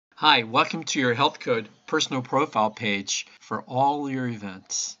Hi, welcome to your HealthCode personal profile page for all your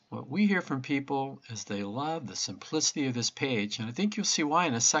events. What we hear from people is they love the simplicity of this page, and I think you'll see why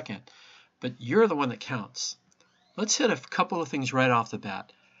in a second, but you're the one that counts. Let's hit a couple of things right off the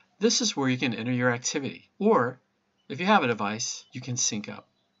bat. This is where you can enter your activity, or if you have a device, you can sync up.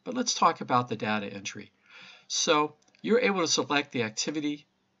 But let's talk about the data entry. So you're able to select the activity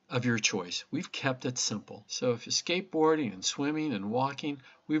of your choice. We've kept it simple. So if you're skateboarding and swimming and walking,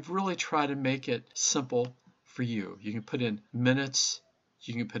 we've really tried to make it simple for you. You can put in minutes,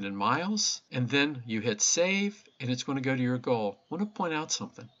 you can put in miles, and then you hit save, and it's going to go to your goal. I want to point out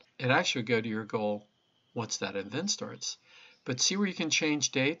something. It actually will go to your goal once that event starts. But see where you can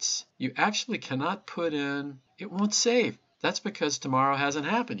change dates? You actually cannot put in, it won't save. That's because tomorrow hasn't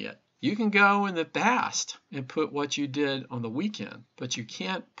happened yet. You can go in the past and put what you did on the weekend, but you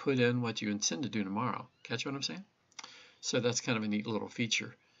can't put in what you intend to do tomorrow. Catch what I'm saying? So that's kind of a neat little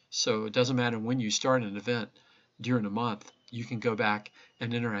feature. So it doesn't matter when you start an event during a month, you can go back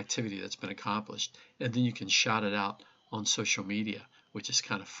and enter activity that's been accomplished, and then you can shout it out on social media, which is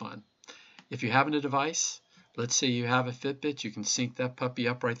kind of fun. If you have a device, let's say you have a Fitbit, you can sync that puppy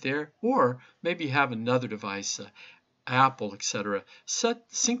up right there, or maybe you have another device, Apple, etc.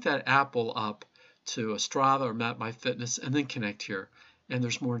 Sync that Apple up to a Strava or MapMyFitness and then connect here. And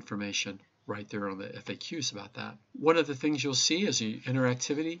there's more information right there on the FAQs about that. One of the things you'll see as you enter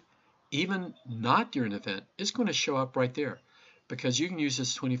activity, even not during an event, is going to show up right there because you can use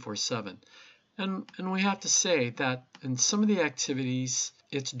this 24/7. And we have to say that in some of the activities,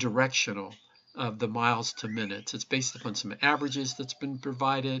 it's directional of the miles to minutes. It's based upon some averages that's been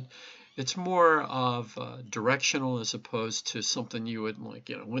provided. It's more of directional as opposed to something you would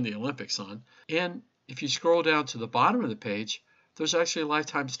win the Olympics on. And if you scroll down to the bottom of the page, there's actually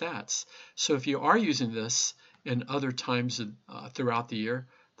lifetime stats. So if you are using this in other times throughout the year,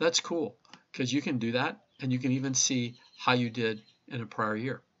 that's cool because you can do that and you can even see how you did in a prior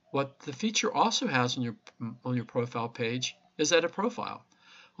year. What the feature also has on your profile page is Edit Profile.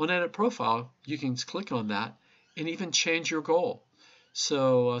 On Edit Profile, you can click on that and even change your goal.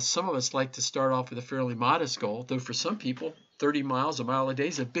 So some of us like to start off with a fairly modest goal, though for some people, 30 miles, a mile a day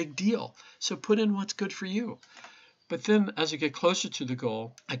is a big deal. So put in what's good for you. But then as you get closer to the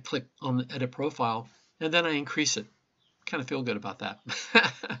goal, I click on the Edit Profile, and then I increase it. Kind of feel good about that.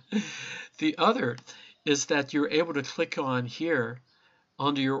 The other is that you're able to click on here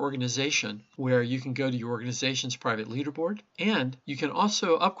onto your organization where you can go to your organization's private leaderboard, and you can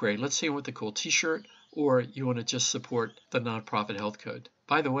also upgrade. Let's say you want the cool t-shirt, or you want to just support the nonprofit HealthCode.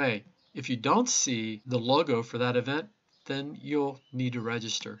 By the way, if you don't see the logo for that event, then you'll need to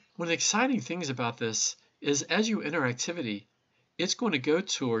register. One of the exciting things about this is as you enter activity, it's going to go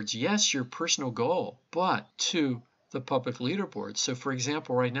towards, yes, your personal goal, but to the public leaderboard. So for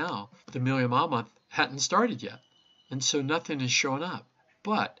example, right now, the Million Mile Month hadn't started yet, and so nothing is showing up.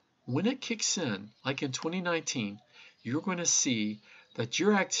 But when it kicks in, like in 2019, you're going to see that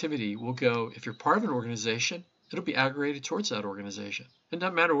your activity will go, if you're part of an organization, it'll be aggregated towards that organization. It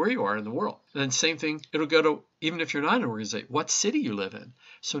doesn't matter where you are in the world. And then same thing, it'll go to, even if you're not an organization, what city you live in.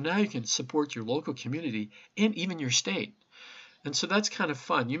 So now you can support your local community and even your state. And so that's kind of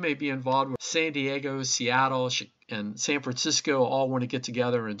fun. You may be involved with San Diego, Seattle, and San Francisco all want to get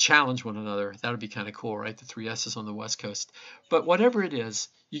together and challenge one another. That would be kind of cool, right? The 3 S's on the West Coast. But whatever it is,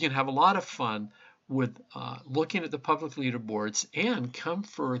 you can have a lot of fun with looking at the public leaderboards and come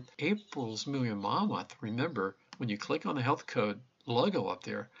for April's Million Mile Month. Remember, when you click on the HealthCode logo up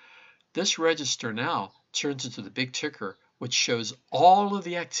there, this register now turns into the big ticker, which shows all of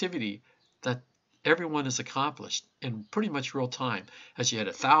the activity that everyone has accomplished in pretty much real time, as you had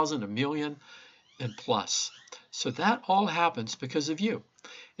 1,000, 1,000,000, and plus. So that all happens because of you.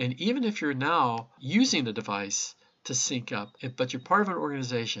 And even if you're now using the device to sync up, but you're part of an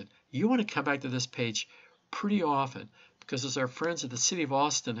organization, you want to come back to this page pretty often because as our friends at the City of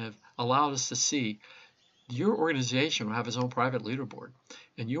Austin have allowed us to see, your organization will have its own private leaderboard.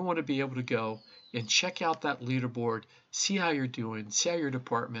 And you want to be able to go and check out that leaderboard, see how you're doing, see how your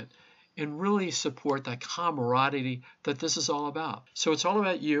department, and really support that camaraderie that this is all about. So it's all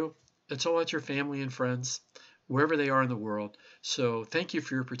about you. It's all about your family and friends, wherever they are in the world. So thank you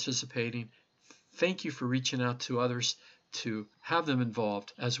for your participating. Thank you for reaching out to others to have them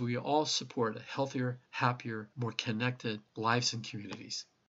involved as we all support a healthier, happier, more connected lives and communities.